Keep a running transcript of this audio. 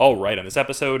All right, on this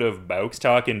episode of Bowks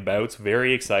Talking Bouts,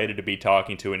 very excited to be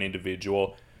talking to an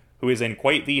individual who is in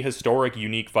quite the historic,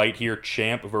 unique fight here,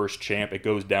 champ versus champ. It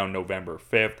goes down November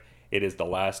 5th. It is the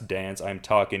last dance. I'm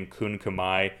talking Kun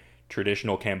Khmer,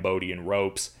 traditional Cambodian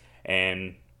ropes,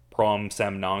 and Prom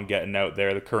Samnang getting out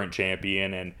there, the current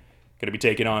champion, and going to be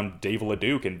taking on Dave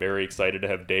Leduc, and very excited to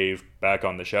have Dave back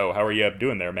on the show. How are you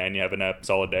doing there, man? You having a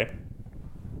solid day?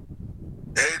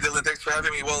 Hey Dylan, thanks for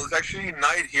having me. Well, it's actually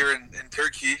night here in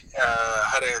Turkey.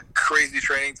 Had a crazy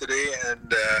training today,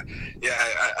 and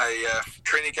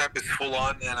training camp is full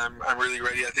on, and I'm really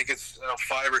ready. I think it's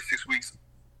 5 or 6 weeks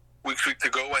to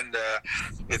go, and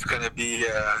it's gonna be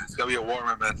a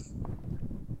warmer, man.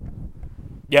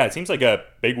 Yeah, it seems like a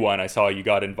big one. I saw you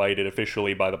got invited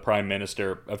officially by the Prime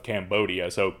Minister of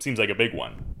Cambodia, so it seems like a big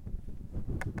one.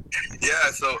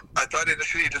 Yeah, so I thought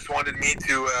initially he just wanted me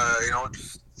to,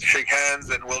 just shake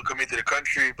hands and welcome me to the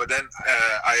country, but then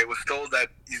I was told that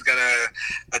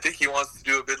I think he wants to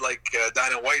do a bit like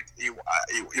Dana White. He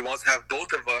wants to have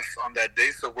both of us on that day,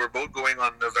 so we're both going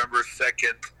on November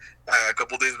 2nd, a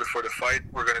couple days before the fight.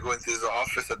 We're going to go into his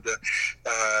office at the,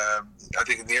 I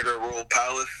think near the Royal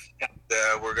Palace,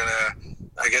 and we're going to,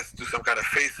 I guess, do some kind of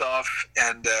face-off,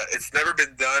 and it's never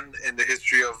been done in the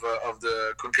history of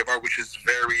the Kun Khmer, which is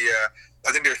very,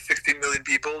 I think there's 16 million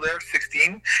people there,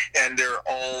 16, and they're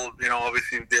all,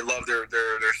 obviously they love their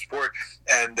sport,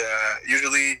 and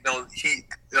usually,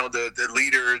 the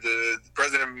leader, the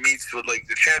president meets with like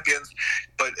the champions,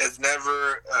 but has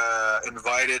never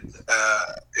invited,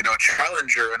 a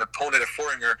challenger, an opponent, a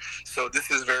foreigner. So this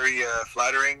is very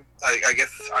flattering. I guess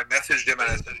I messaged him and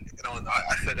I said,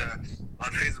 I said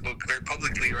on Facebook very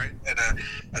publicly, right? And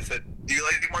I said, do you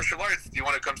like martial arts? Do you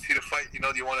want to come see the fight? Do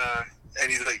you want to?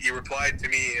 And he replied to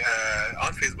me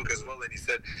on Facebook as well, and he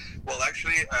said, well,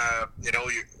 actually,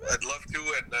 I'd love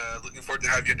to, and looking forward to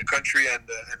have you in the country. And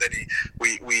then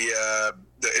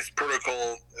his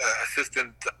protocol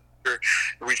assistant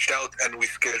reached out, and we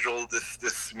scheduled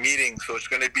this meeting. So it's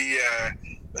going to be a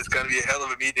hell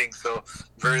of a meeting. So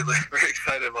very very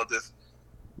excited about this.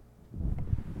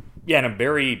 Yeah, and a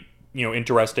very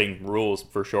interesting rules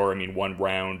for sure. I mean, 1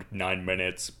 round, 9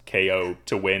 minutes, KO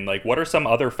to win. Like, what are some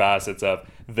other facets of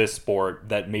this sport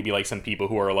that maybe like some people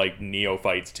who are like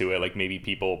neophytes to it, like maybe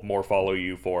people more follow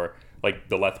you for like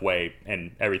the Lethwei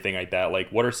and everything like that?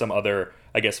 Like, what are some other,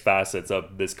 I guess, facets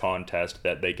of this contest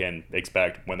that they can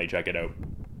expect when they check it out?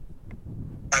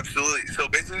 Absolutely. So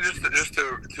basically, just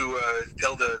to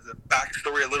tell the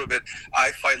backstory a little bit,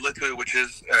 I fight Lethwei, which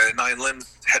is 9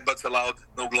 limbs, headbutts allowed,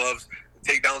 no gloves,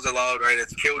 takedowns allowed, right?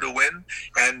 It's KO to win.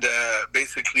 And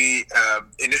basically,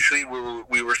 initially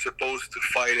we were supposed to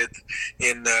fight it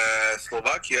in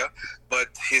Slovakia, but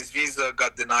his visa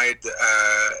got denied,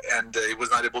 and he was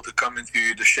not able to come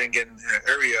into the Schengen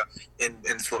area in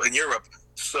Europe.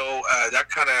 So that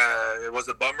kind of was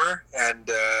a bummer, and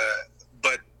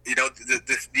but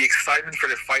the excitement for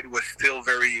the fight was still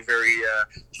very, very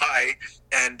high,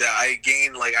 and I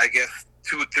gained, like, I guess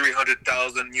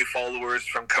 200,000-300,000 new followers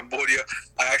from Cambodia.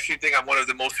 I actually think I'm one of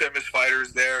the most famous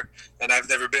fighters there, and I've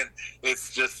never been.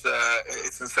 It's just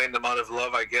it's insane the amount of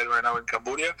love I get right now in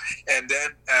Cambodia. And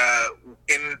then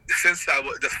since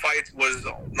the fight was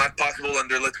not possible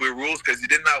under Lethwei rules because you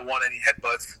did not want any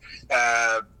headbutts.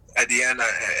 At the end,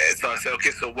 so I said,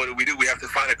 okay, so what do? We have to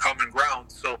find a common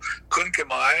ground. So Kun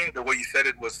Khmer, the way you said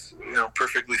it was,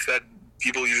 perfectly said.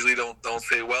 People usually don't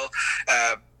say well.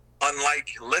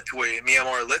 Unlike Lethwei,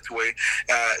 Myanmar Lethwei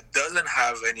doesn't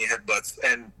have any headbutts,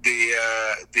 and they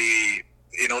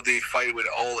fight with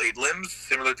all 8 limbs,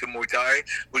 similar to Muay Thai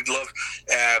with gloves.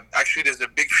 Actually, there's a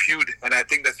big feud, and I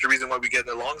think that's the reason why we get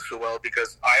along so well,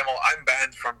 because I'm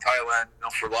banned from Thailand,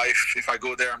 for life. If I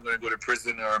go there, I'm going to go to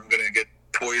prison, or I'm going to get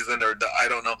poisoned, or I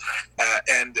don't know.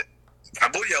 And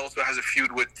Cambodia also has a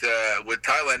feud with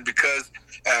Thailand because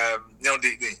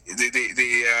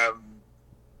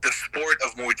the sport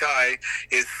of Muay Thai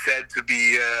is said to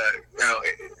be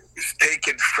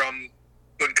taken from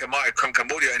Kun Khmer, from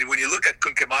Cambodia. And when you look at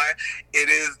Kun Khmer, it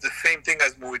is the same thing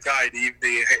as Muay Thai.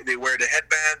 They wear the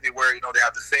headband. They wear, they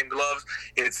have the same gloves.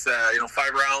 It's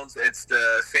 5 rounds. It's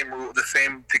the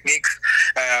same techniques.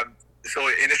 So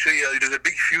initially, there's a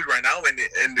big feud right now, and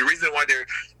the reason why the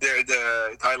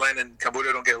Thailand and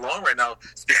Cambodia don't get along right now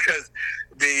is because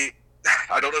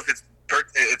I don't know if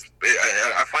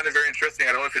I find it very interesting.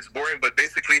 I don't know if it's boring, but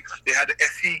basically they had the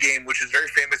SE game, which is very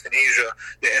famous in Asia.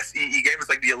 The SEE game is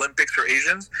like the Olympics for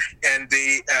Asians, and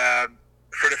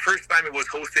for the first time it was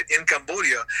hosted in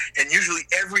Cambodia. And usually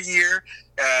every year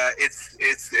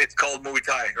it's called Muay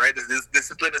Thai, right? This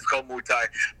discipline is called Muay Thai.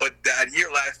 But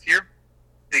last year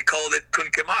they called it Kun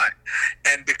Khmer.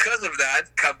 And because of that,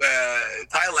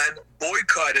 Thailand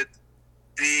boycotted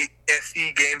the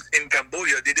SE Games in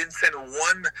Cambodia. They didn't send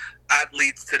one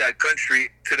athlete to that country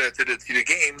to the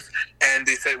games, and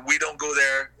they said we don't go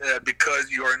there because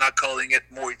you are not calling it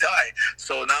Muay Thai.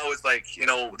 So now it's like, you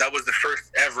know, that was the first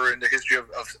ever in the history of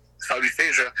Southeast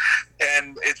Asia,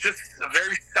 and it's just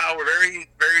very sour, very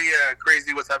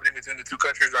crazy what's happening between the two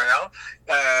countries right now.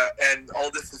 And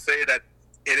all this to say that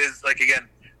it is, like, again,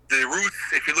 the roots,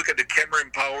 if you look at the Khmer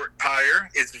Empire,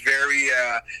 it's very,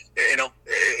 you know,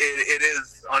 it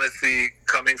is honestly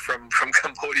coming from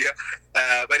Cambodia.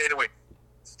 But anyway,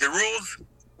 the rules,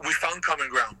 we found common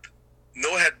ground.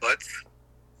 No headbutts.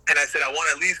 And I said, I want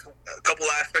at least a couple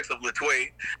aspects of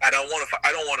Lethwei. I don't want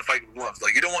to fight with gloves.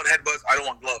 Like, you don't want headbutts, I don't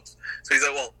want gloves. So he's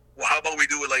like, well, how about we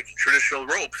do it like traditional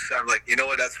ropes? I'm like, you know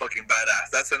what? That's fucking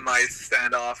badass. That's a nice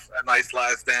standoff, a nice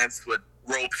last dance with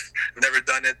ropes. I've never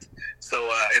done it. So,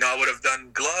 you know, I would have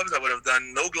done gloves, I would have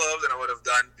done no gloves, and I would have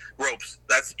done ropes.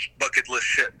 That's bucket list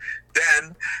shit.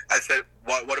 Then I said,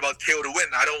 what about KO to win?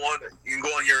 I don't want, you can go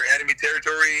on your enemy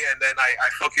territory and then I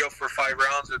fuck you up for 5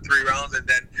 rounds or 3 rounds and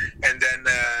then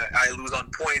I lose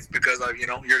on points because you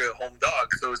know, you're the home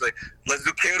dog. So it's like, let's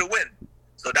do KO to win.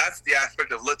 So that's the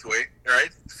aspect of Lethwei,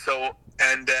 right? So,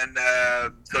 and then,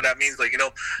 so that means, like, you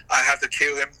know, I have to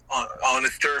KO him on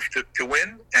his turf to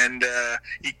win. And,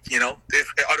 he, you know,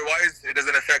 if otherwise it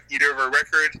doesn't affect either of our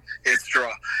record, it's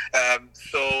draw.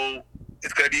 So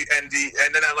it's going to be, and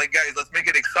then I'm like, guys, let's make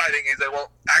it exciting. He's like,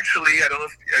 well, actually, I don't know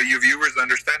if your viewers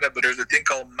understand that, but there's a thing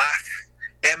called MAS,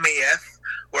 M-A-S,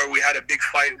 where we had a big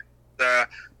fight.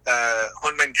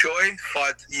 Hunman Choi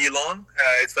fought Yilong.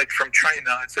 It's like from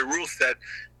China. It's a rule set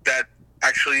that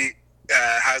actually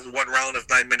has 1 round of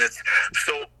 9 minutes.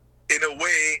 So in a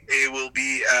way, it will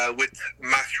be with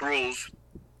mass rules,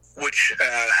 which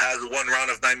has 1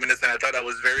 round of 9 minutes. And I thought that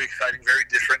was very exciting, very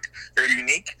different, very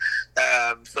unique.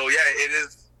 So yeah, it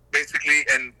is basically,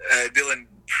 and Dylan,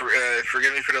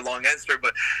 forgive me for the long answer,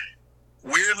 but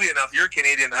weirdly enough, you're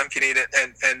Canadian, I'm Canadian,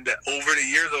 and over the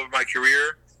years of my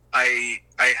career, I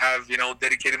have, you know,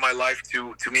 dedicated my life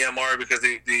to Myanmar because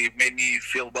they made me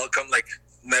feel welcome.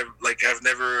 I've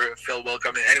never felt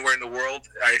welcome anywhere in the world.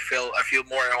 I feel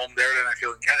more at home there than I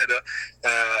feel in Canada.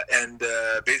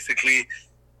 Basically,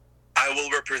 I will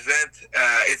represent.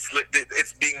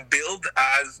 It's being billed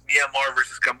as Myanmar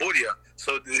versus Cambodia.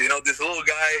 So, you know, this little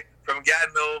guy from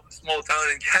Gatineau, small town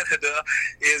in Canada,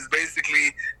 is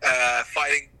basically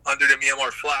fighting under the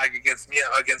Myanmar flag against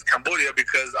Cambodia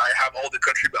because I have all the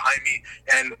country behind me,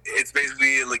 and it's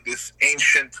basically like this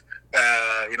ancient,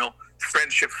 you know,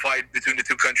 friendship fight between the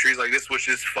two countries like this, which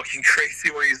is fucking crazy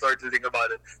when you start to think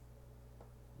about it.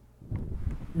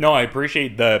 No, I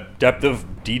appreciate the depth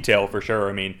of detail for sure.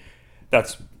 I mean,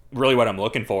 that's really what I'm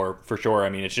looking for sure. I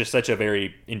mean, it's just such a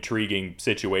very intriguing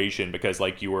situation because,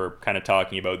 like you were kind of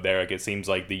talking about there, like it seems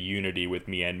like the unity with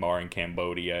Myanmar and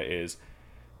Cambodia is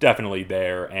definitely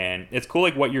there, and it's cool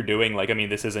like what you're doing. Like, I mean,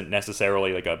 this isn't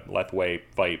necessarily like a Lethwei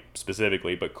fight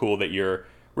specifically, but cool that you're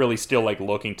really still like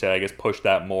looking to, I guess, push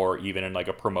that more even in like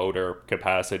a promoter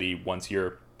capacity once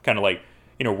you're kind of like,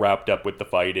 you know, wrapped up with the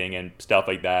fighting and stuff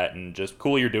like that. And just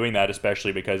cool you're doing that,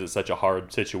 especially because it's such a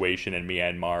hard situation in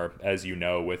Myanmar, as you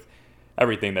know, with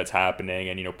everything that's happening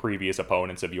and, you know, previous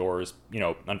opponents of yours, you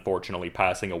know, unfortunately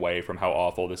passing away from how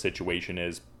awful the situation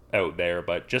is out there.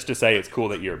 But just to say, it's cool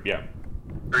that you're, yeah.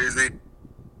 Crazy.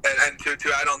 And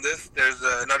to add on this, there's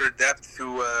another depth to,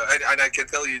 and I can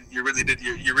tell you, you really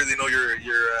know your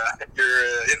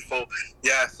info.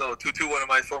 Yeah. So Tutu, one of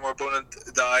my former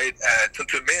opponents, died. Tun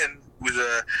Min, who's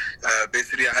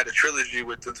basically I had a trilogy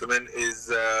with Tun Min,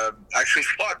 is actually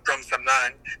fought Prom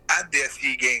Samnang at the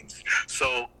SE Games.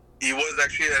 So he was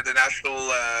actually at the national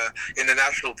in the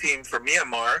national team for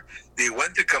Myanmar. They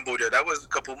went to Cambodia. That was a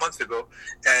couple months ago,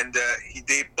 and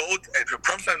they both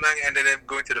Prom Samnang ended up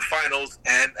going to the finals,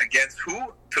 and against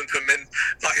who? Tun Min,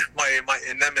 my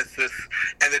nemesis,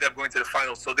 ended up going to the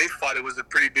finals. So they fought. It was a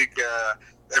pretty big.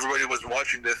 Everybody was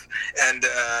watching this, and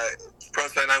Prom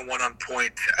Samnang won on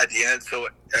point at the end. So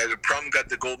Prom got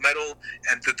the gold medal,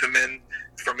 and Tun Min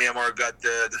from Myanmar got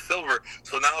the silver.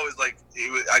 So now it's like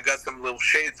I got some little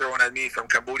shade thrown at me from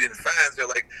Cambodian fans. They're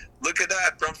like, "Look at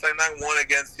that! Prom Samnang won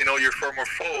against, you know, your former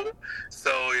foe.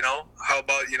 So, you know, how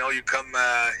about, you know, you come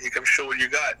show what you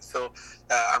got." So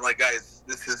I'm like, guys,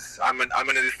 this is I'm in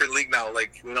a different league now.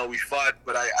 Like, you know, we fought,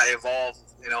 but I evolved,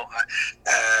 you know,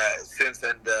 since,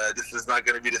 and this is not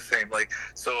going to be the same. Like,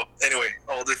 so anyway,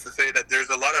 all this to say that there's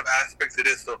a lot of aspects to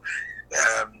this. So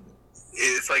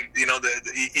it's like, you know,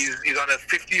 he's on a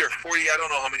 50 or 40, I don't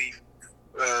know how many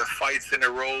fights in a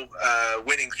row,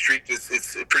 winning streak.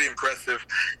 It's pretty impressive.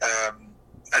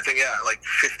 I think like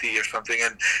 50 or something,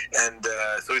 and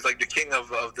so he's like the king of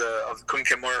the Kun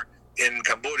Khmer in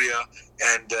Cambodia,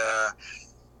 and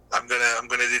I'm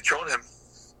gonna dethrone him.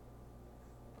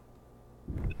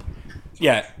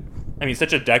 Yeah, I mean,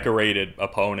 such a decorated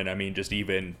opponent. I mean, just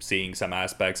even seeing some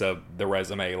aspects of the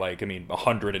resume, like, I mean,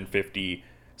 150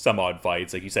 some odd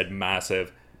fights, like you said,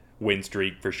 massive win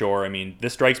streak for sure. I mean,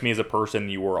 this strikes me as a person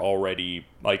you were already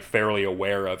like fairly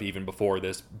aware of even before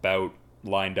this bout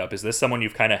lined up. Is this someone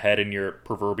you've kind of had in your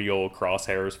proverbial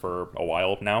crosshairs for a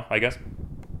while now, I guess?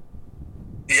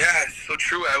 Yeah, it's so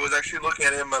true. I was actually looking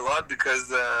at him a lot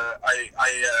because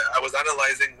I was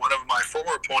analyzing one of my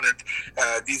former opponent,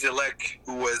 Dave Leduc,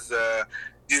 who was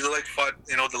Dave Leduc fought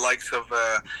the likes of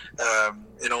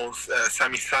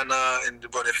Sami Sana in the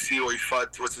Bon FC, or he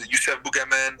fought Youssef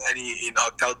Bougamen, and he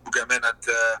knocked out Bougamen at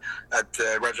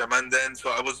Rajamandan.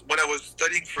 So when I was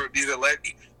studying for Dave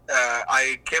Leduc,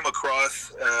 I came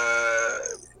across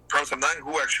Prom Samnang,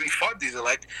 who actually fought Dave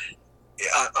Leduc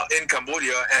in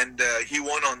Cambodia, and he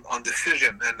won on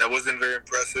decision, and that wasn't very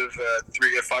impressive,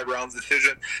 3 or 5 rounds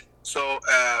decision. So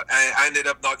I ended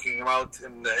up knocking him out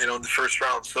in the first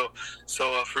round. So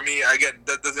for me, again,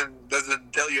 that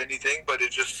doesn't tell you anything, but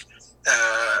it just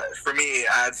for me it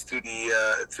adds to the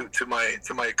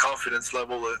to my confidence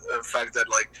level. The fact that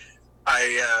like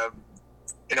I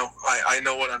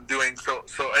know what I'm doing.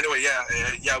 So anyway,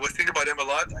 I was thinking about him a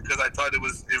lot because I thought it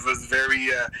was very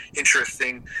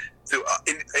interesting.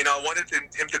 I wanted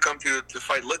him to come to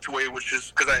fight Lethwei, which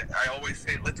is because I always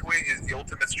say Lethwei is the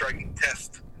ultimate striking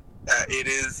test. It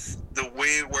is the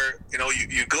way where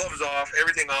you gloves off,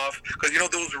 everything off, because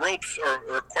those ropes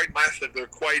are quite massive. They're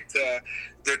quite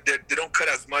they don't cut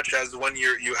as much as when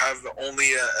you have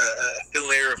only a thin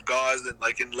layer of gauze, and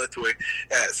like in Lethwei.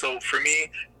 So for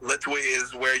me, Lethwei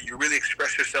is where you really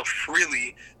express yourself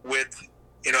freely with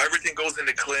everything goes in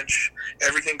the clinch,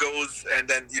 everything goes, and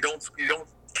then you don't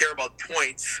care about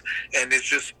points, and it's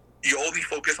just you only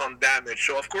focus on damage.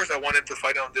 So of course I wanted to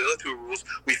fight on the other 2 rules.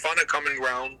 We found a common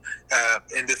ground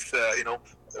in this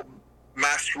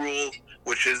mass rule,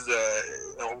 which is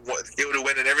what able to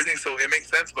win and everything. So it makes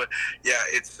sense. But yeah,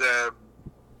 it's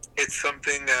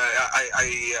something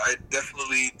I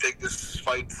definitely take this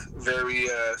fight very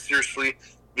seriously,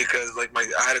 because like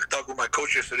I had a talk with my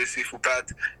coach yesterday, Sifu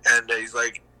Pat, and he's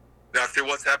like, after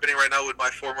what's happening right now with my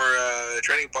former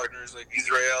training partners, like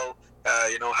Israel,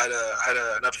 had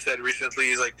an upset recently.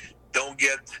 He's like,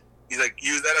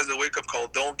 use that as a wake up call.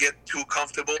 Don't get too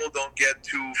comfortable. Don't get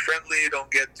too friendly.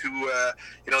 Don't get too,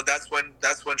 that's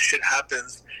when shit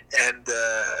happens. And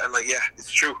I'm like, yeah, it's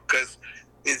true, because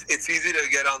it's easy to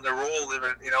get on the roll, and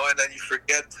then you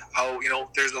forget how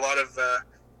there's a lot of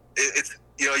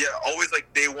always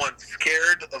like day one,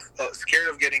 scared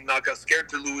of getting knocked out, scared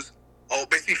to lose. Oh,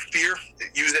 basically fear,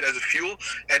 use it as a fuel,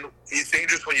 and it's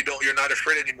dangerous when you're not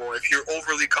afraid anymore if you're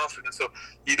overly confident. So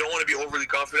you don't want to be overly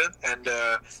confident, and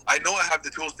I know I have the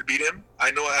tools to beat him.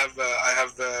 I know I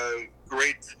have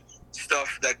great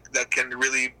stuff that can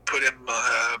really put him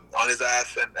on his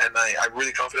ass, and I'm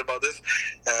really confident about this.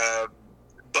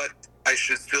 But I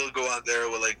should still go out there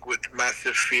with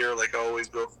massive fear, like I always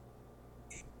go.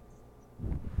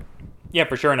 Yeah,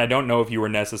 for sure, and I don't know if you were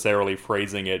necessarily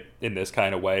phrasing it in this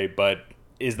kind of way, but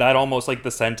is that almost like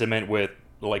the sentiment with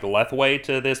like Lethwei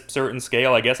to this certain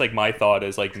scale? I guess like my thought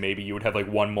is like maybe you would have like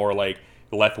one more like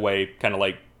Lethwei kind of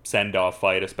like send-off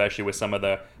fight, especially with some of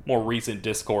the more recent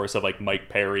discourse of like Mike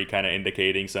Perry kind of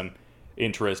indicating some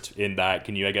interest in that.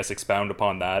 Can you, I guess, expound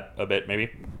upon that a bit,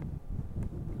 maybe?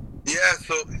 Yeah,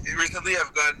 so recently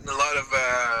I've gotten a lot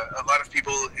of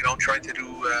people, trying to do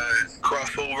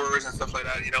crossovers and stuff like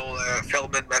that.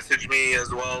 Feldman messaged me as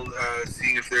well,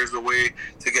 seeing if there's a way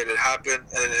to get it happen.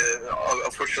 And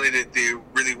unfortunately, they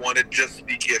really wanted just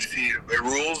BKFC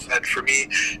rules. And for me,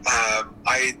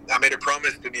 I made a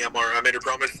promise to Myanmar. I made a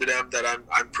promise to them that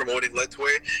I'm promoting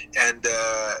Lethwei, and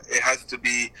it has to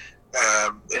be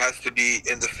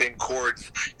in the same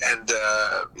courts. And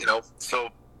so.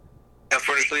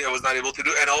 Unfortunately, I was not able to do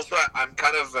it. And also, I'm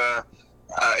kind of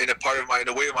in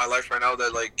a way of my life right now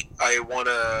that like I want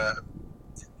to,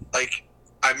 like,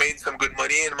 I made some good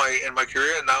money in my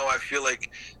career, and now I feel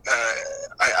like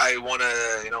I want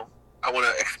to I want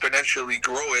to exponentially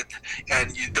grow it,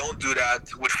 and you don't do that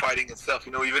with fighting itself.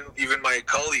 Even my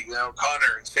colleague,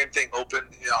 Connor, same thing. Open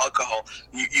alcohol.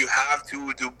 You have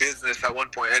to do business at one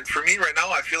point. And for me right now,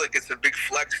 I feel like it's a big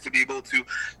flex to be able to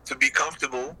be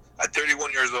comfortable at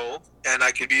 31 years old, and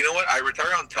I could be. I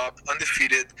retire on top,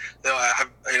 undefeated. I have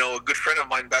a good friend of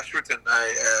mine, Bastard, and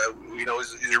he's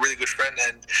a really good friend,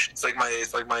 and it's like my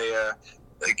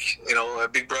a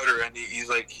big brother, and he's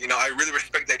like, I really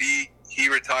respect that he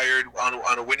retired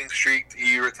on a winning streak.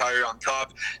 He retired on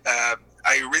top. I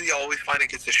really always find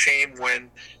it's a shame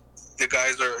when the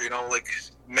guys are, like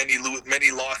many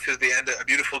losses. They end a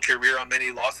beautiful career on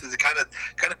many losses. It kind of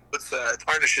puts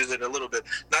tarnishes it a little bit.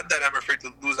 Not that I'm afraid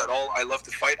to lose at all. I love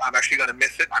to fight. I'm actually gonna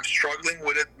miss it. I'm struggling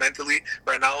with it mentally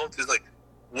right now. It's like,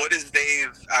 what is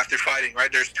Dave after fighting? Right?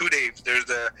 There's two Daves. There's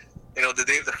the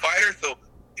Dave the fighter. So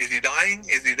is he dying?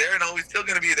 Is he there? No, he's still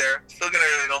gonna be there. Still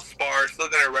gonna spar. Still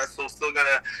gonna wrestle. Still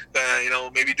gonna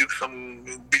maybe do some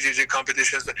BJJ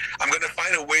competitions. I'm gonna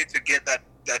find a way to get that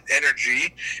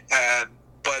energy.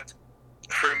 But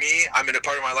for me, I'm in a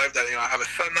part of my life that I have a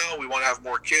son now. We want to have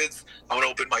more kids. I want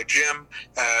to open my gym,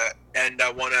 and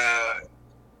I want to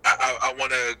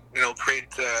create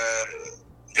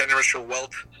generational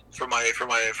wealth for my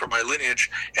lineage.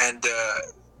 And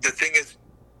the thing is,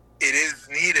 it is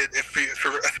needed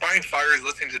for aspiring fighters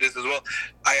listening to this as well.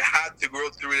 I had to grow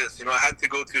through this. I had to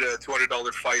go to the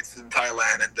 $200 fights in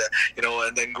Thailand, and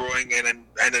and then growing and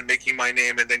then making my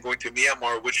name, and then going to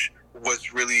Myanmar, which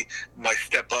was really my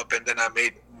step up. And then I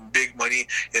made big money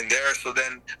in there. So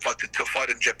then fought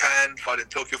in Japan, fought in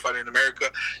Tokyo, fought in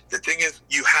America. The thing is,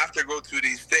 you have to go through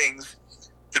these things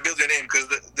to build your name, because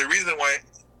the reason why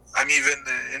I'm even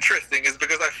interesting is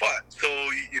because I fought. So,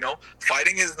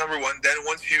 fighting is number one. Then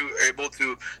once you're able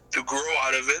to grow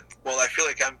out of it, well, I feel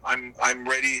like I'm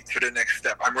ready for the next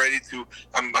step. I'm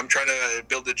trying to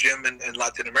build a gym in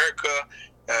Latin America.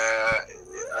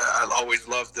 I always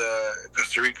loved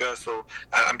Costa Rica, so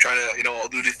I'm trying to, I'll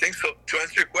do these things. So to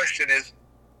answer your question is,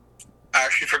 I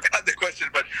actually forgot the question,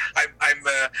 but I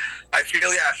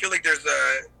feel like there's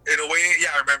in a way,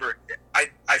 I remember. I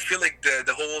feel like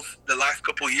the last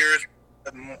couple of years,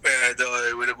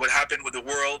 what happened with the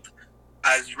world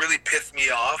has really pissed me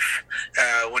off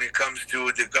when it comes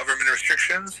to the government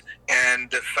restrictions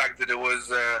and the fact that it was,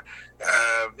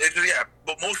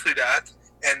 but mostly that.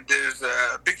 And there's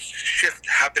a big shift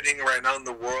happening right now in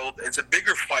the world. It's a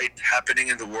bigger fight happening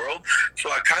in the world.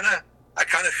 So I kind of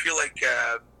feel like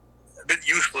a bit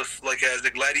useless, like as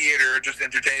a gladiator, just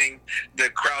entertaining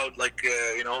the crowd, like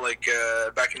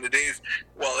back in the days.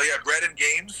 Well, bread and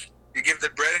games. You give the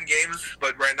bread and games,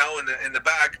 but right now in the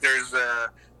back there's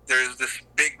this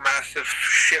big massive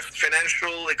shift,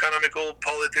 financial, economical,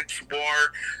 politics,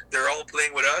 war. They're all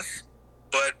playing with us,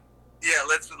 but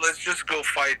let's just go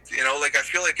fight. I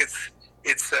feel like it's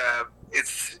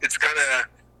kind of.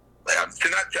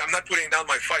 I'm not putting down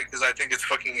my fight because I think it's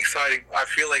fucking exciting. I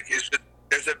feel like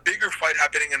there's a bigger fight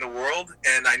happening in the world,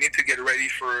 and I need to get ready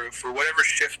for whatever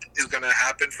shift is going to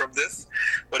happen from this,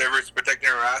 whatever is protecting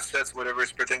our assets, whatever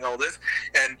is protecting all this.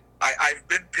 And I've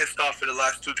been pissed off for the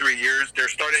last 2-3 years. They're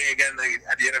starting again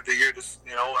at the end of the year.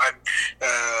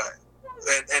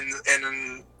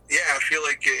 I feel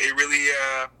like it really,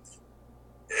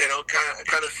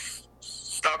 kind of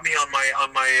stopped me on my.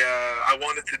 I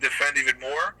wanted to defend even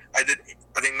more. I did.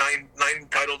 I think nine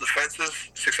title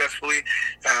defenses successfully.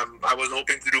 I was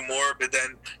hoping to do more, but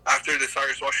then after the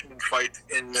Cyrus Washington fight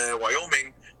in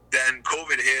Wyoming, then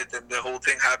COVID hit and the whole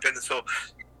thing happened. So it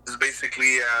was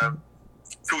basically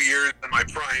 2 years in my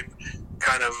prime,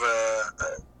 kind of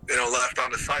left on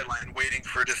the sideline, waiting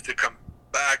for this to come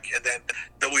back. And then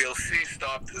WLC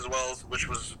stopped as well, which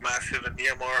was massive in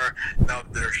Myanmar. Now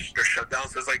they're shut down.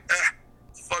 So it's like,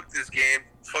 fuck this game,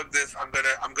 fuck this. I'm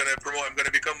gonna promote. I'm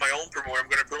gonna become my own promoter. I'm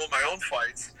gonna promote my own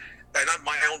fights, not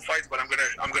my own fights, but I'm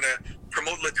gonna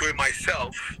promote Lethwei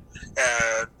myself,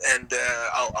 and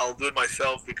I'll do it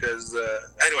myself because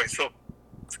anyway. So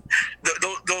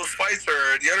those fights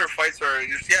are the other fights are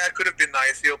just, it could have been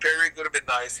nice. Perry could have been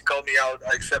nice. He called me out.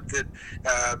 I accepted.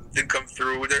 Didn't come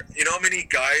through. There, how many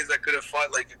guys I could have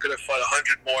fought? Like I could have fought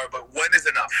 100 more, but when is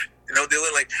enough?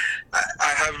 Dylan. Like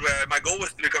I have my goal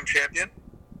was to become champion.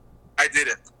 I did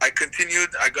it. I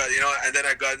continued. I got, and then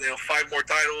I got, 5 more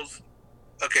titles.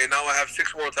 Okay, now I have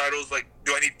 6 more titles. Like,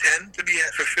 do I need 10 to be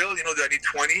fulfilled? Do I need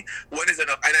 20? When is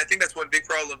enough? And I think that's one big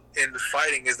problem in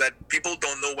fighting is that people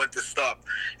don't know when to stop.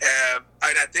 And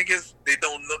I think they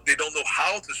don't know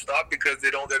how to stop because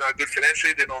they're not good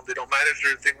financially. They don't manage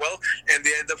their thing well, and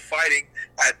they end up fighting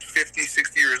at 50,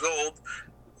 60 years old.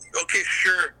 Okay,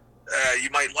 sure, you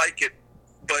might like it,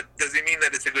 but does it mean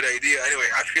that it's a good idea?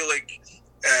 Anyway, I feel like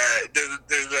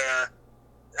there's a.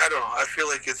 I don't know. I feel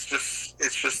like it's just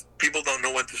people don't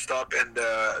know when to stop, and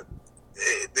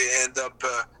they end up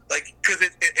because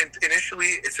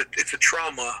initially it's a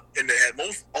trauma in the head.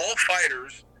 All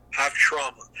fighters have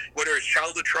trauma, whether it's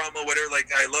childhood trauma, whether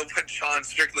I love what Sean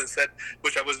Strickland said,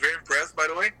 which I was very impressed by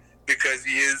the way. because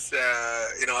he is,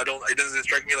 it doesn't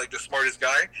strike me like the smartest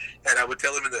guy. And I would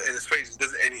tell him in his face,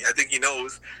 I think he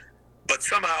knows. But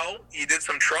somehow he did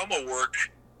some trauma work,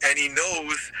 and he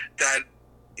knows that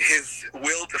his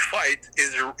will to fight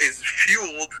is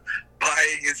fueled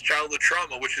by his childhood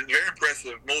trauma, which is very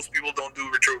impressive. Most people don't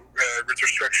do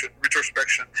retrospection,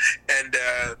 and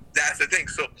that's the thing.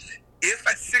 So if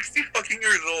at 60 fucking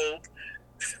years old,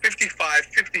 55,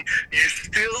 50, you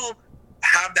still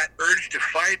have that urge to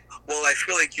fight, well, I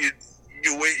feel like you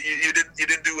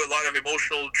didn't do a lot of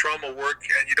emotional trauma work,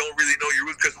 and you don't really know your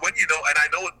roots. Because when you know, and I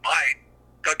know it, mine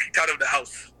got kicked out of the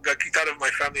house, got kicked out of my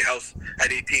family house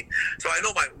at 18. So I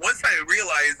know once I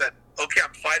realized that, okay,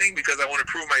 I'm fighting because I want to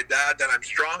prove my dad that I'm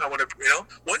strong. I want to,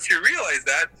 once you realize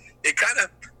that, it kind of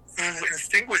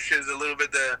extinguishes a little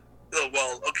bit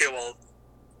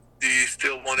do you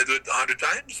still want to do it 100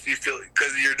 times? Do you still,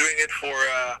 because you're doing it for,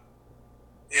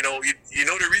 you know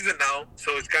the reason now.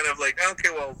 So it's kind of like, okay,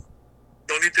 well,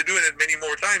 don't need to do it many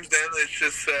more times then. It's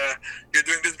just, you're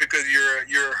doing this because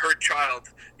you're a hurt child.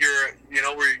 You're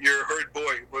a hurt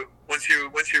boy. But once you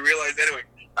realize, anyway,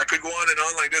 I could go on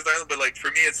like this, but like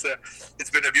for me, it's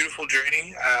been a beautiful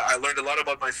journey. I learned a lot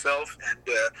about myself, and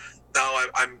now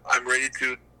I'm ready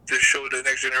to show the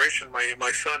next generation,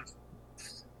 my son.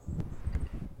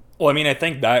 Well, I mean, I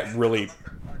think that really.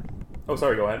 Oh,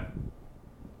 sorry. Go ahead.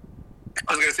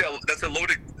 I was gonna say that's a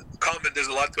loaded comment. There's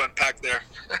a lot to unpack there.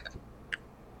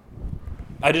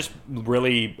 I just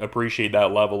really appreciate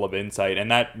that level of insight, and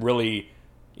that really,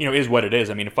 is what it is.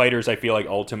 I mean, fighters, I feel like,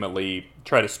 ultimately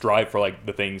try to strive for, like,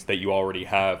 the things that you already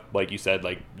have. Like you said,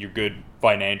 like, you're good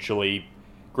financially,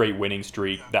 great winning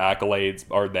streak, the accolades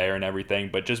are there and everything,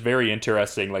 but just very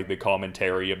interesting, like, the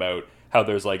commentary about how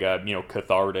there's, like, a,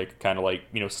 cathartic kind of, like,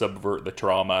 subvert the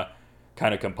trauma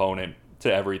kind of component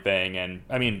to everything. And,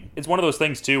 I mean, it's one of those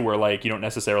things, too, where, like, you don't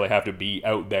necessarily have to be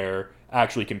out there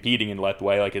actually competing in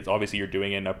Lethwei. Like, it's obviously you're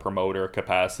doing it in a promoter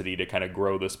capacity to kind of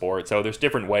grow the sport. So there's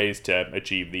different ways to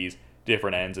achieve these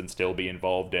different ends and still be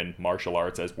involved in martial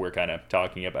arts, as we're kind of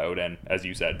talking about, and as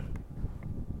you said.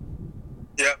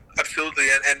 Yeah, absolutely.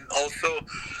 And also,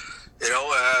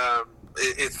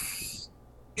 it's,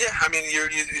 yeah, I mean,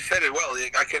 you said it well.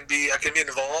 I can be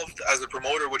involved as a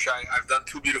promoter, which I've done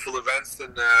 2 beautiful events,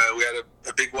 and we had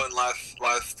a big one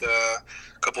last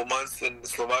couple months in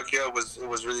Slovakia. It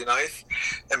was really nice.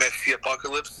 MFC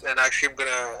Apocalypse, and actually I'm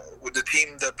gonna, with the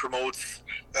team that promotes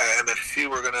MFC,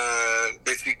 we're gonna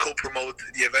basically co-promote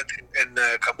the event in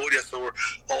Cambodia. So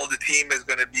all the team is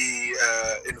gonna be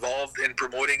involved in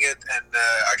promoting it, and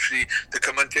actually the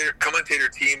commentator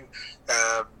team.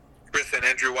 Chris and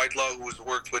Andrew Whitelaw, who's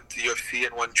worked with the UFC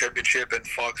and won championship and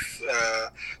Fox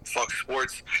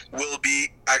Sports, will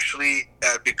be actually,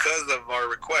 because of our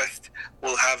request,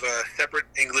 we'll have a separate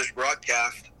English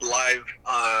broadcast live.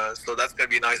 So that's going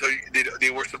to be nice. So they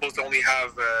were supposed to only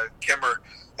have Khmer,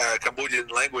 Cambodian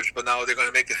language, but now they're going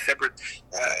to make a separate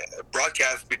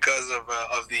broadcast because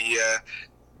of the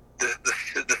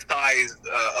size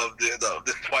of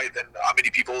this fight and how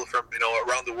many people from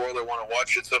around the world that want to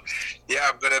watch it. So yeah,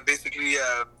 I'm gonna basically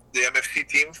the MFC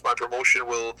team, my promotion,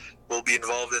 will be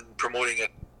involved in promoting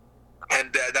it,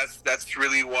 and that's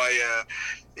really why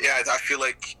I feel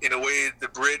like in a way the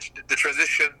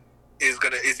transition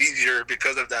is easier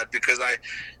because of that, because I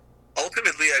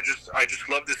just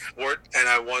love this sport and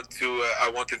I want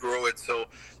to grow it. So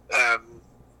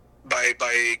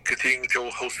by continuing to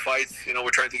host fights, we're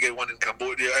trying to get one in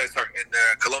Colombia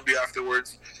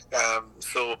afterwards.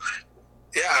 So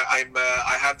yeah,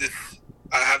 I have this.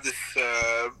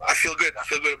 I feel good. I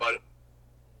feel good about it.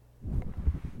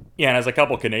 Yeah, and as a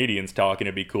couple Canadians talking,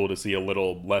 it'd be cool to see a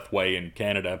little Lethwei in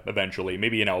Canada eventually,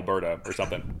 maybe in Alberta or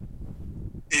something.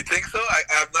 You think so?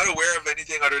 I'm not aware of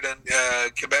anything other than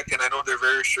Quebec, and I know they're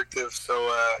very restrictive.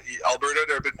 So Alberta,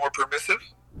 they're a bit more permissive.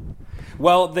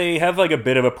 Well, they have like a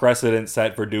bit of a precedent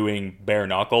set for doing bare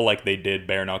knuckle, like they did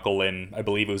bare knuckle in, I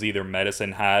believe it was either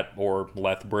Medicine Hat or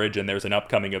Lethbridge, and there's an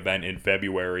upcoming event in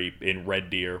February in Red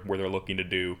Deer where they're looking to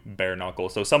do bare knuckle.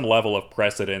 So some level of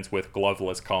precedence with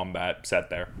gloveless combat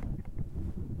set there.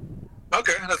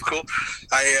 Okay, that's cool.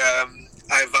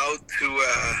 I vowed to,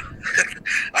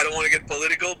 I don't want to get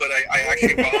political, but I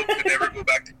actually vowed to never go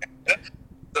back to Canada.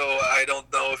 So I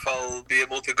don't know if I'll be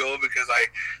able to go because I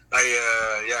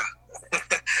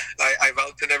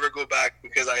vowed to never go back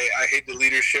because I hate the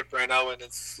leadership right now and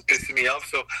it's pissing me off.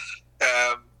 So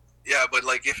but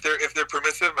like if they're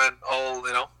permissive and all,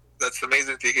 that's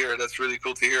amazing to hear. That's really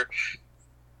cool to hear.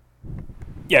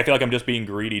 Yeah, I feel like I'm just being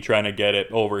greedy trying to get it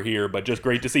over here, but just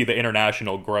great to see the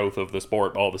international growth of the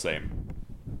sport all the same.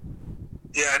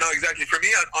 Yeah, no, exactly. For me,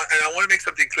 and I want to make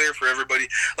something clear for everybody.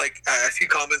 Like, I see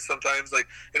comments sometimes, like,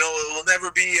 it will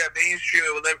never be mainstream.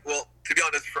 It will never. Well, to be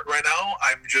honest, right now,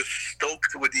 I'm just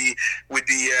stoked with the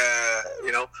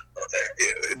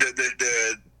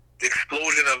the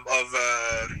explosion of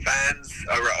fans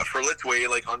for Lethwei,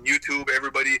 like on YouTube.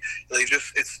 Everybody, like,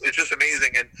 just it's just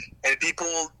amazing, and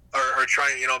people are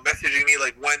trying, messaging me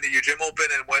like, when did your gym open,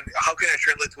 and how can I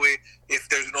train Lethwei if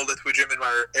there's no Lethwei gym in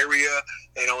my area?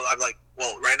 I'm like,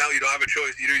 well, right now you don't have a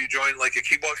choice. Either you join like a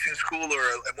kickboxing school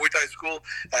or a Muay Thai school,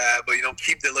 but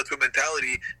keep the Lethwei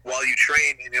mentality while you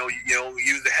train. And,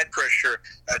 use the head pressure.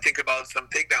 Think about some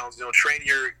takedowns. Train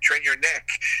your neck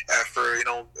for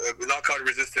knockout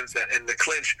resistance and the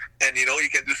clinch. And you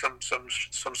can do some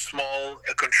small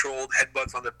controlled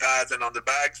headbutts on the pads and on the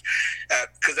bags.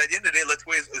 Because at the end of the day,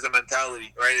 Lethwei is a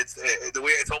mentality, right? It's the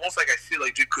way. It's almost like I see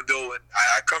like Jeet Kune Do, and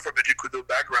I come from a Jeet Kune Do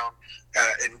background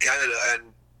in Canada,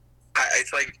 and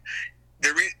it's like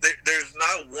there's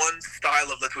not one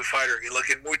style of Lethwei fighter. Like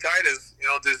in Muay Thai, there's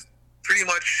pretty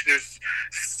much there's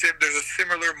a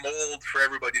similar mold for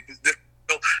everybody.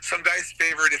 Some guys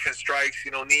favor different strikes,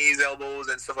 knees, elbows,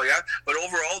 and stuff like that. But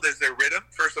overall, there's their rhythm.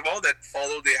 First of all, that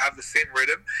they have the same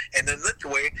rhythm, and then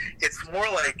Lethwei, it's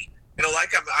more like.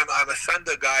 Like I'm a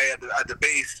Sanda guy at the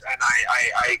base, and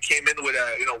I came in with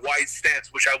a wide stance,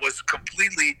 which I was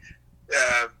completely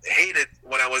hated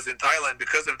when I was in Thailand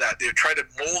because of that. They tried to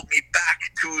mold me back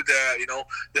to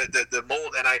the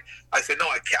mold, and I said no,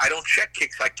 I don't check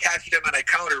kicks. I catch them and I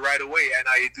counter right away, and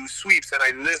I do sweeps and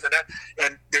I do this and that.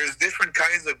 And there's different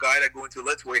kinds of guy that go into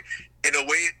Lethwei in a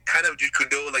way, kind of Jeet Kune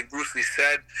Do, like Bruce Lee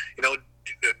said.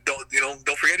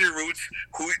 Don't forget your roots.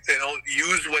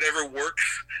 Use whatever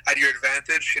works at your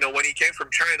advantage. When he came from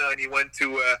China and he went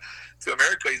to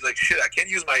America, he's like, shit, I can't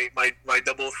use my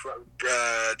double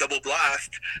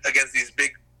blast against these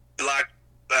big black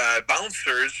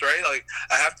bouncers, right? Like,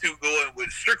 I have to go in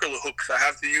with circular hooks. I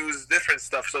have to use different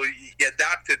stuff. So he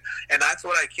adapted, and that's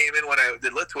what I came in when I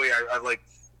did Lethwei. I like,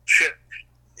 shit.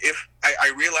 If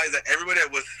I realized that everybody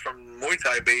that was from Muay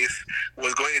Thai base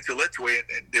was going into Lethwei,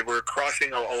 and they were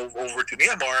crossing over to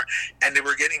Myanmar, and they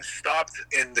were getting stopped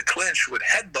in the clinch with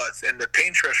headbutts and the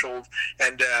pain threshold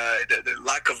and the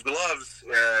lack of gloves,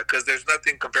 because there's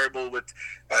nothing comparable with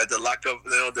the lack of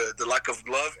the lack of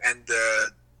glove. And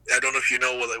I don't know if you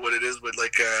know what it is with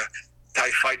like Thai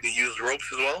fight. They use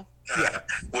ropes as well,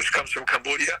 which comes from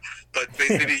Cambodia, but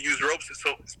basically they use ropes.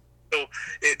 So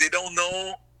they don't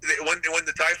know. When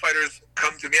the Thai fighters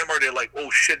come to Myanmar, they're like,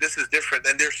 "Oh shit, this is different,"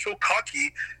 and they're so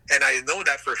cocky. And I know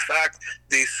that for a fact.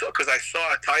 Because I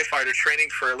saw a Thai fighter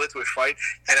training for a Lethwei fight,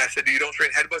 and I said, "You don't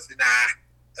train headbutts?" Nah,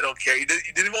 I don't care. He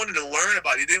didn't want to learn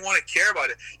about it. He didn't want to care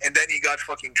about it, and then he got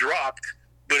fucking dropped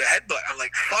with a headbutt. I'm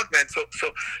like, fuck, man. So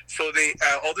they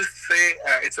all this to say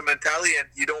it's a mentality, and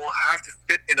you don't have to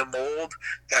fit in a mold.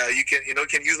 You can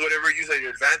use whatever you use at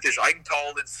your advantage. I'm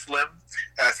tall and slim.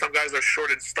 Some guys are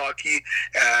short and stocky.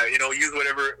 Use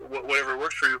whatever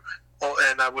works for you. Oh,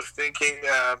 and I was thinking,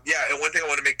 and one thing I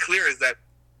want to make clear is that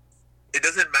it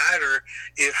doesn't matter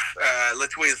if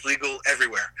Lethwei is legal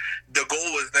everywhere. The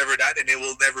goal was never that, and it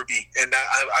will never be. And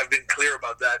I've been clear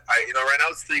about that. Right now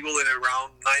it's legal in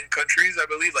around 9 countries, I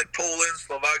believe, like Poland,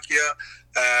 Slovakia,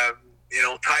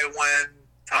 Taiwan,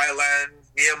 Thailand,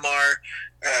 Myanmar,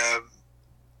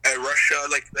 Russia.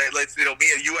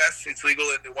 U.S. It's legal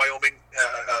in Wyoming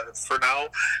for now.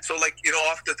 So,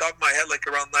 off the top of my head, like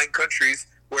around 9 countries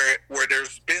where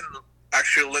there's been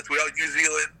actual Lethwei, New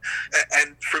Zealand,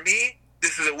 and for me,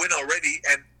 this is a win already.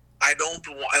 And I'm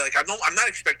not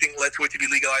expecting Lethwei to be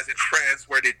legalized in France,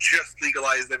 where they just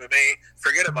legalized MMA.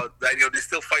 Forget about that. They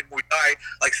still fight Muay Thai.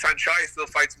 Like Sanchai still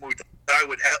fights Muay Thai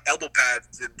with elbow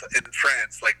pads in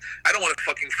France. Like, I don't want to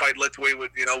fucking fight Lethwei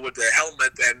with the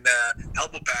helmet and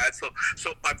elbow pads.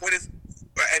 So my point is,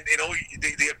 and they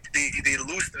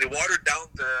watered down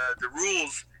the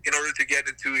rules in order to get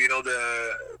into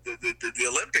the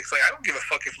Olympics. Like, I don't give a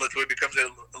fuck if Lethwei becomes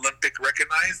an Olympic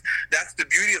recognized. That's the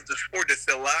beauty of the sport. It's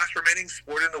the last remaining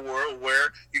sport in the world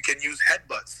where you can use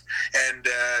headbutts, and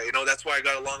that's why I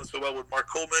got along so well with Mark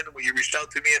Coleman when he reached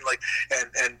out to me and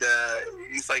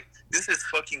he's like, this is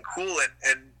fucking cool,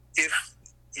 and if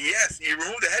yes, you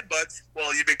remove the headbutts,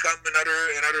 well, you become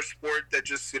another sport that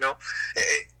just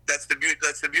that's the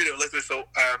beauty of Lethwei. So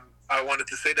I wanted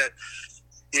to say that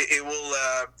it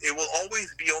will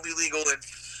always be only legal in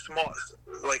small,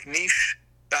 like, niche,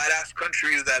 badass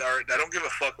countries that don't give a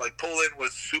fuck. Like Poland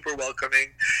was super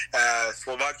welcoming,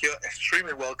 Slovakia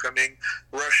extremely welcoming,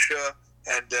 Russia,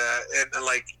 and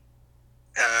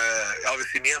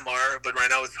obviously Myanmar. But right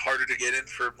now it's harder to get in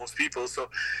for most people. So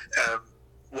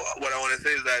what I want to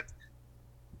say is that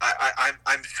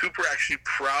I'm super actually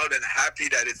proud and happy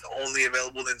that it's only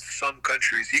available in some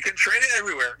countries. You can train it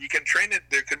everywhere. You can train it.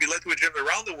 There could be Lethwei gyms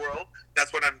around the world.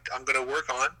 That's what I'm going to work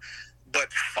on.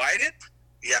 But fight it,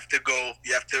 you have to go.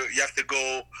 You have to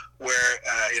go where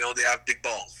they have big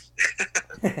balls.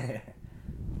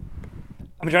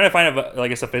 I'm trying to find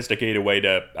a sophisticated way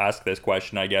to ask this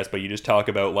question, I guess, but you just talk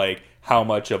about like how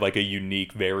much of like a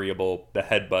unique variable the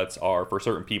headbutts are for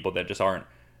certain people that just aren't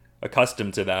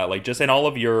accustomed to that. Like, just in all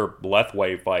of your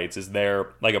Lethwei fights, is there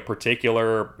like a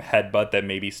particular headbutt that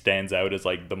maybe stands out as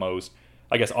like the most,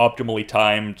 I guess, optimally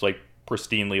timed, like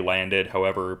pristinely landed,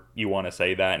 however you want to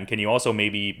say that? And can you also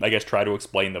maybe, I guess, try to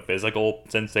explain the physical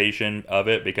sensation of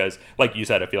it? Because like you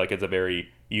said, I feel like it's a very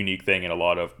unique thing in a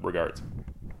lot of regards.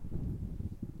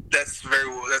 That's a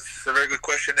very good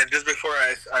question. And just before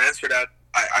I answer that,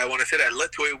 I want to say that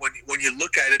Lethwei, when you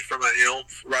look at it from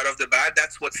right off the bat,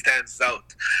 that's what stands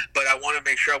out. But I want to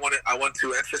make sure I want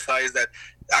to emphasize that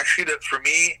actually for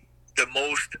me the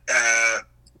most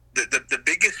the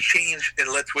biggest change in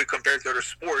Lethwei compared to other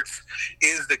sports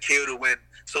is the KO to win.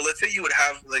 So let's say you would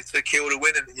have like the KO to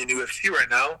win in UFC right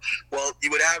now. Well, you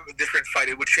would have a different fight.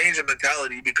 It would change the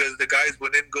mentality because the guys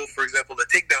wouldn't go, for example, the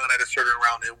takedown at a certain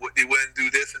round. They wouldn't do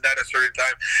this and that at a certain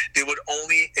time. It would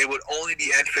only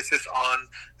be emphasis on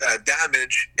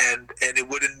damage, and it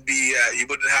wouldn't be you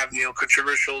wouldn't have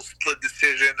controversial split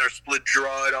decision or split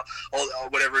draw and all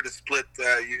whatever the split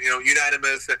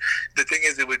unanimous. The thing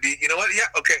is, it would be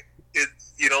okay.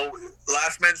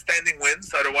 Last man standing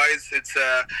wins. Otherwise, it's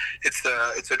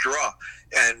a draw,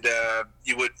 and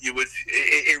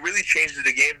it really changes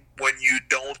the game when you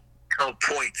don't count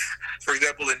points. For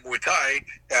example, in Muay Thai,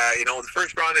 the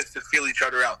first round is to feel each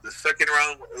other out. The second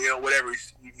round, whatever,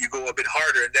 you go a bit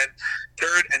harder, and then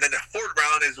third, and then the fourth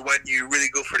round is when you really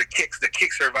go for the kicks. The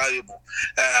kicks are valuable,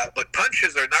 but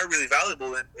punches are not really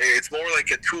valuable, and it's more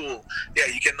like a tool. Yeah,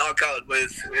 you can knock out, but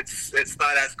it's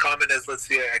not as common as, let's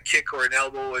say, a kick or an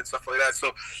elbow and stuff like that.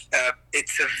 So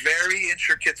it's a very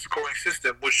intricate scoring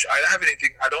system, which I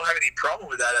don't have any problem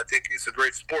with that. I think it's a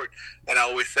great sport, and I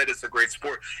always said it's a great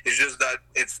sport. It's just that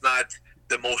it's not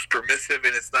the most permissive,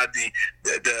 and it's not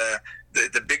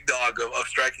the big dog of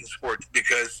striking sport,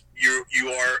 because you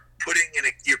are put in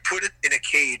a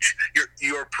cage.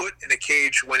 You are put in a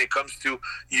cage when it comes to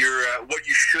your what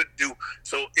you should do.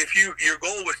 So if your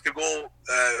goal was to go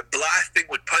blasting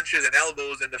with punches and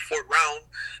elbows in the fourth round,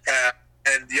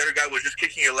 and the other guy was just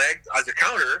kicking your leg as a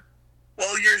counter,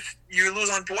 well, you lose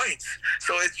on points.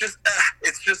 So it's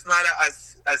just not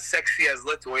as sexy as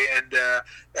Lethwei. And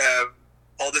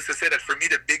all this to say that for me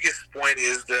the biggest point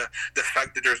is the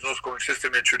fact that there's no scoring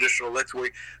system in traditional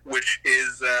Lethwei, which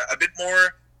is a bit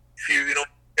more.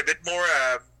 A bit more.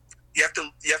 You have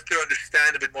to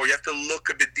understand a bit more. You have to look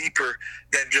a bit deeper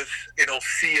than just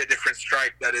see a different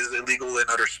strike that is illegal in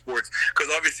other sports.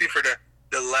 Because obviously for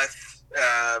the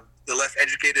less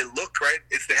educated look, right,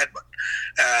 it's the headbutt.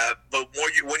 But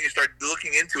when you start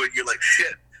looking into it, you're like,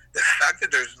 shit. The fact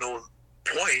that there's no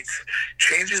points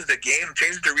changes the game,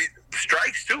 changes the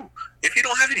strikes too. If you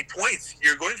don't have any points,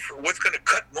 you're going for what's going to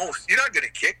cut most. You're not going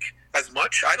to kick as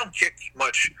much. I don't kick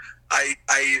much. I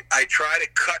try to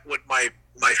cut with my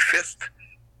fist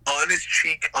on his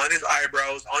cheek, on his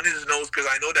eyebrows, on his nose, because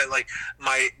I know that like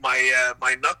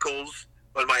my knuckles,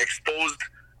 or my exposed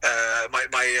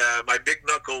my big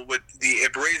knuckle with the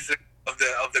abrasive of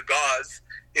the gauze,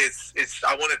 it's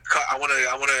I want to cut. I want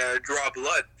to draw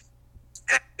blood.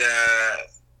 And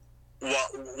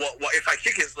if I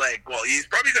kick his leg, well, he's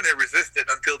probably going to resist it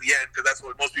until the end, because that's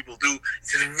what most people do.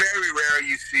 It's just very rare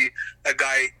you see a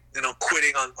guy,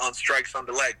 quitting on strikes on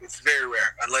the leg. It's very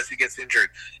rare, unless he gets injured.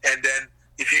 And then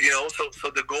if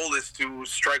so the goal is to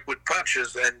strike with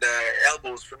punches and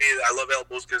elbows. For me, I love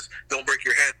elbows because don't break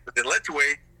your hand. But in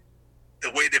Lethwei, the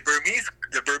way the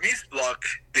Burmese block,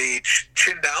 they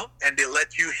chin down and they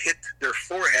let you hit their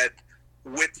forehead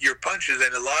with your punches,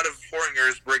 and a lot of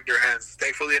foreigners break their hands.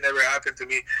 Thankfully, it never happened to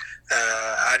me.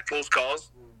 I had close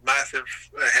calls, massive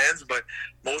hands, but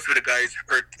most of the guys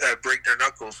break their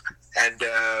knuckles. And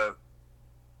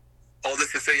all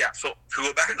this to say, yeah. So to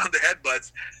go back on the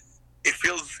headbutts, it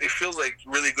feels like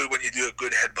really good when you do a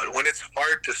good headbutt. When it's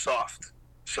hard to soft.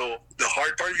 So the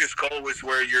hard part of your skull is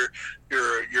where your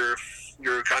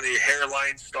kind of your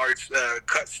hairline stops.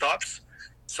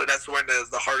 So that's when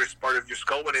the hardest part of your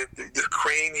skull, when the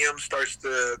cranium starts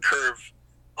to curve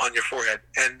on your forehead.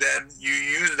 And then you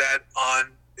use that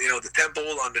on, the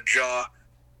temple, on the jaw,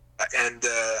 and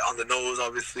on the nose,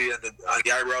 obviously, and on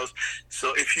the eyebrows.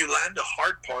 So if you land the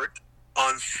hard part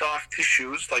on soft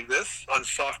tissues like this, on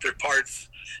softer parts,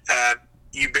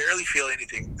 you barely feel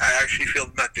anything. I actually feel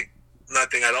nothing.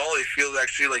 nothing at all. It feels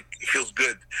actually like it feels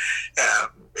good.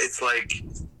 It's like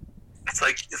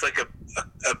a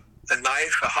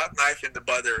knife, a hot knife in the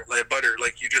butter,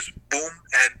 like you just boom,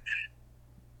 and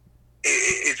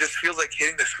it just feels like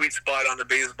hitting the sweet spot on a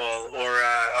baseball or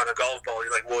on a golf ball.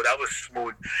 You're like, whoa, that was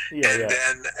smooth. Then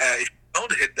if you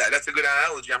don't hit that, that's a good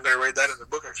analogy. I'm going to write that in the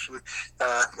book, actually.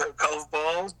 Golf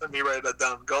balls, let me write that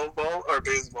down. Golf ball or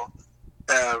baseball.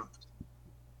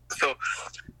 So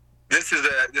this is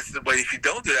but if you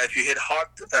don't do that, if you hit hard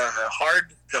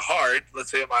to hard, let's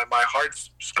say my hard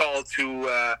skull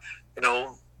to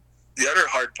the other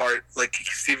hard part, like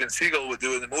Steven Seagal would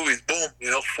do in the movies, boom,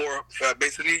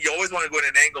 basically you always want to go in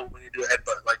an angle when you do a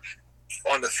headbutt, like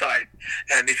on the side.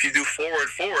 And if you do forward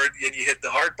and you hit the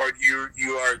hard part,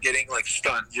 you are getting like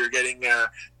stunned. You're getting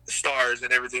stars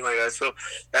and everything like that. So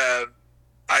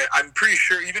I'm pretty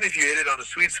sure even if you hit it on a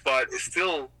sweet spot, it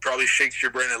still probably shakes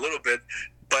your brain a little bit.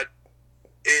 But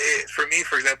for me,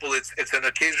 for example, it's an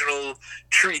occasional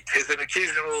treat. It's an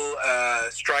occasional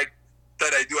strike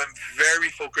that I do. I'm very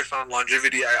focused on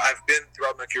longevity. I've been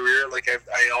throughout my career, like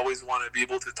I always want to be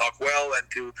able to talk well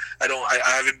and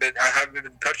I haven't been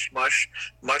touched much.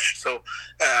 So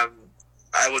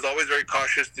I was always very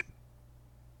cautious.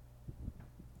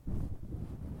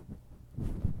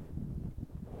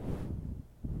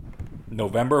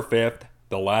 November 5th,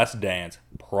 The Last Dance,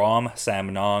 Prom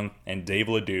Samnang and Dave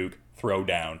Leduc throw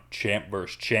down, champ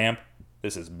versus champ.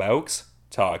 This is Bowks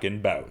Talking Bouts.